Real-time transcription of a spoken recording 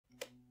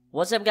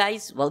What's up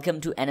guys,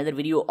 welcome to another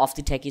video of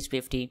the Techie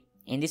 50.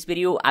 In this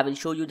video I will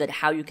show you that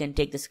how you can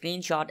take the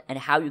screenshot and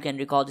how you can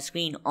record the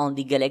screen on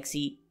the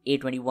Galaxy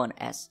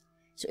A21s.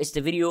 So it's the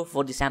video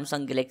for the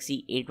Samsung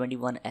Galaxy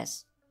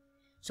A21s.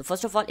 So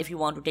first of all, if you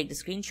want to take the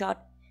screenshot,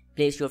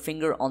 place your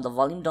finger on the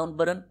volume down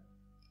button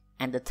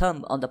and the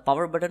thumb on the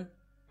power button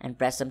and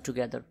press them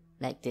together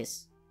like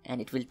this, and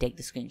it will take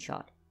the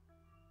screenshot.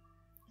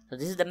 So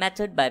this is the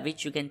method by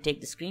which you can take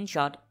the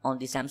screenshot on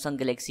the Samsung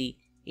Galaxy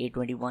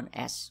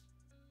A21s.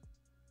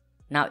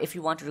 Now if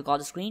you want to record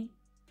the screen,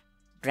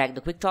 drag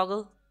the quick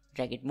toggle,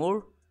 drag it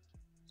more,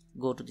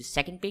 go to the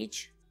second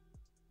page,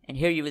 and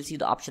here you will see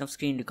the option of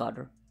screen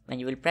recorder. When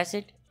you will press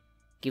it,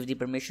 give the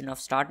permission of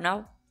start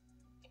now,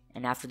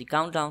 and after the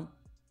countdown,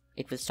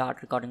 it will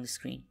start recording the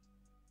screen.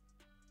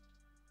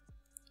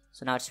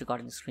 So now it's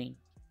recording the screen.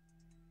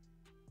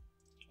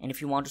 And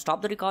if you want to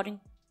stop the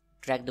recording,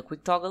 drag the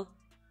quick toggle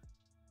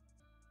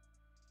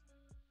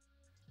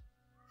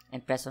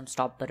and press on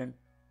stop button.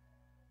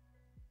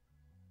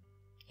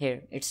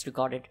 Here it's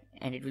recorded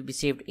and it will be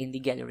saved in the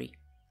gallery.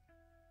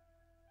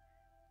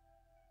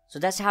 So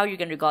that's how you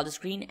can record the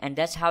screen, and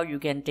that's how you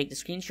can take the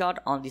screenshot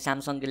on the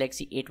Samsung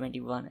Galaxy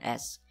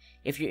A21s.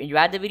 If you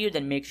enjoyed the video,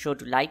 then make sure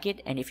to like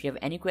it, and if you have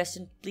any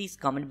question, please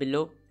comment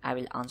below, I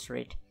will answer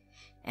it.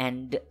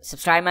 And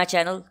subscribe my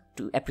channel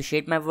to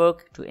appreciate my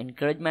work, to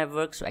encourage my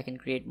work so I can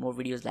create more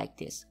videos like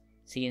this.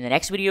 See you in the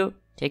next video.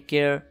 Take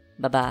care.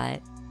 Bye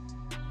bye.